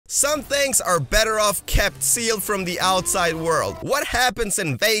Some things are better off kept sealed from the outside world. What happens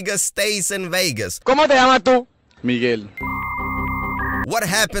in Vegas stays in Vegas. ¿Cómo te llamas tú? Miguel. What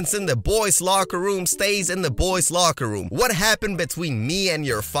happens in the boys' locker room stays in the boys' locker room. What happened between me and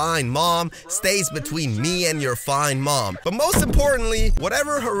your fine mom stays between me and your fine mom. But most importantly,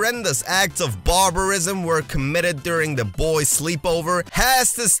 whatever horrendous acts of barbarism were committed during the boys' sleepover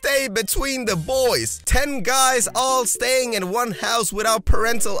has to stay between the boys. 10 guys all staying in one house without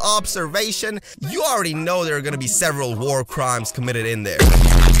parental observation. You already know there are gonna be several war crimes committed in there.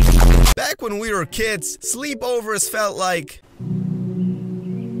 Back when we were kids, sleepovers felt like...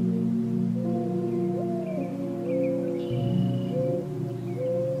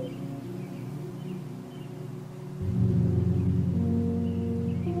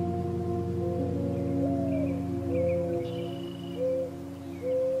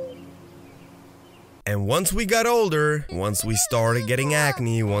 And once we got older, once we started getting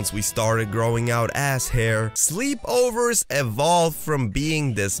acne, once we started growing out ass hair, sleepovers evolved from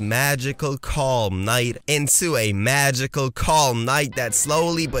being this magical calm night into a magical calm night that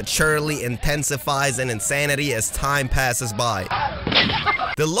slowly but surely intensifies in insanity as time passes by.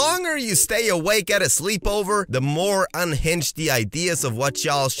 The longer you stay awake at a sleepover, the more unhinged the ideas of what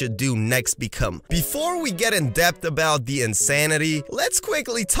y'all should do next become. Before we get in depth about the insanity, let's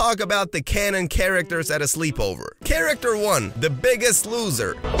quickly talk about the canon characters at a sleepover. Character 1, the biggest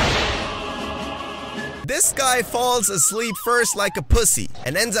loser. This guy falls asleep first like a pussy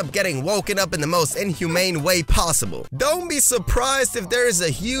and ends up getting woken up in the most inhumane way possible. Don't be surprised if there is a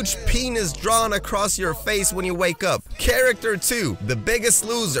huge penis drawn across your face when you wake up. Character 2, the biggest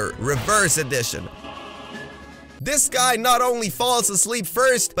loser, reverse edition. This guy not only falls asleep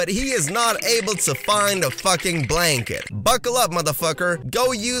first, but he is not able to find a fucking blanket. Buckle up, motherfucker.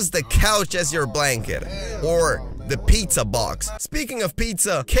 Go use the couch as your blanket. Or the pizza box. Speaking of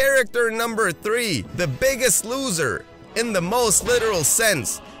pizza, character number 3, the biggest loser, in the most literal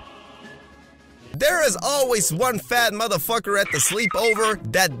sense. There is always one fat motherfucker at the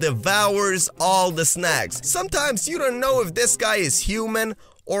sleepover that devours all the snacks. Sometimes you don't know if this guy is human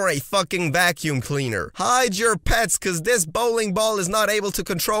or a fucking vacuum cleaner. Hide your pets, cause this bowling ball is not able to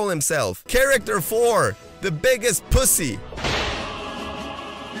control himself. Character 4, the biggest pussy.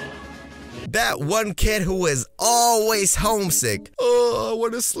 That one kid who is always homesick. Oh, I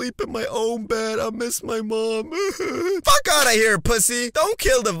want to sleep in my own bed. I miss my mom. Fuck out of here, pussy. Don't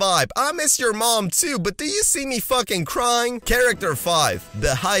kill the vibe. I miss your mom too, but do you see me fucking crying? Character 5, the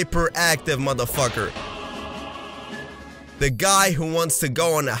hyperactive motherfucker. The guy who wants to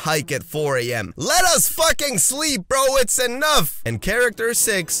go on a hike at 4 AM. Let us fucking sleep, bro. It's enough. And character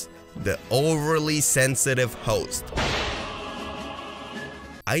 6, the overly sensitive host.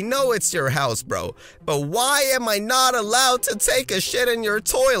 I know it's your house, bro, but why am I not allowed to take a shit in your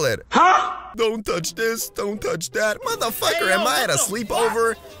toilet? Huh? Don't touch this, don't touch that. Motherfucker, am I at a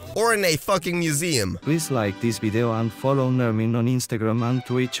sleepover or in a fucking museum? Please like this video and follow Nermin on Instagram and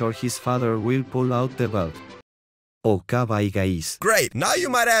Twitch or his father will pull out the belt. Okay, bye guys. Great. Now you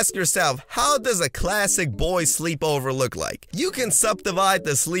might ask yourself, how does a classic boy sleepover look like? You can subdivide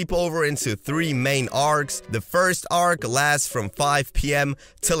the sleepover into 3 main arcs. The first arc lasts from 5 PM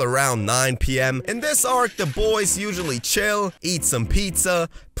till around 9 PM. In this arc, the boys usually chill, eat some pizza,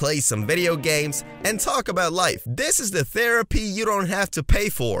 play some video games, and talk about life. This is the therapy you don't have to pay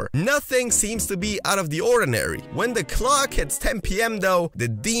for. Nothing seems to be out of the ordinary. When the clock hits 10 PM though, the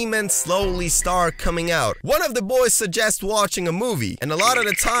demons slowly start coming out. One of the boys suggests watching a movie, and a lot of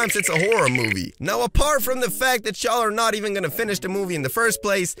the times it's a horror movie. Now, apart from the fact that y'all are not even gonna finish the movie in the first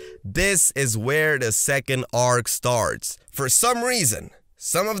place, this is where the second arc starts. For some reason,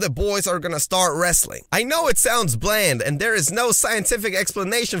 some of the boys are gonna start wrestling. I know it sounds bland and there is no scientific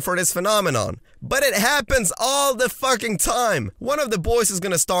explanation for this phenomenon, but it happens all the fucking time. One of the boys is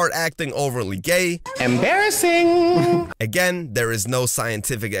gonna start acting overly gay. Embarrassing. Again, there is no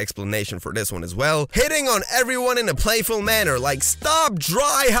scientific explanation for this one as well. Hitting on everyone in a playful manner, like, stop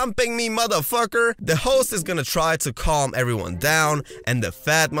dry humping me, motherfucker. The host is gonna try to calm everyone down, and the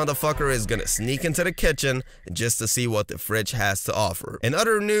fat motherfucker is gonna sneak into the kitchen just to see what the fridge has to offer. In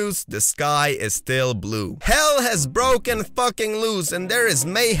other news, the sky is still blue. Hell has broken fucking loose, and there is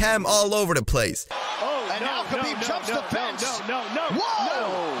mayhem all over the place. Oh, and now Khabib jumps the fence.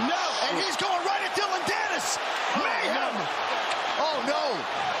 Whoa! No! And he's going right at Dylan Dennis. Mayhem! Oh no!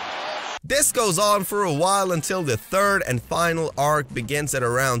 This goes on for a while until the third and final arc begins at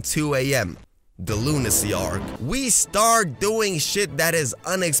around 2 AM. the lunacy arc. We start doing shit that is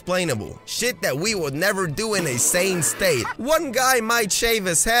unexplainable. Shit that we would never do in a sane state. One guy might shave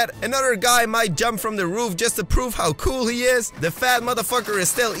his head, another guy might jump from the roof just to prove how cool he is. The fat motherfucker is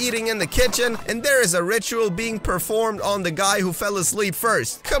still eating in the kitchen, and there is a ritual being performed on the guy who fell asleep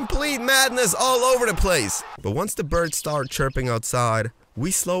first. Complete madness all over the place. But once the birds start chirping outside, we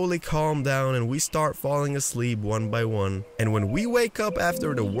slowly calm down and we start falling asleep one by one. And when we wake up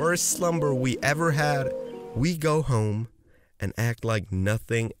after the worst slumber we ever had, we go home and act like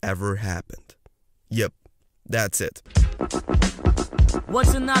nothing ever happened. Yep, that's it.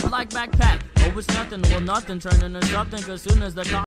 What's in that black backpack? Hope it's nothing, well nothing turn into something, cause soon as the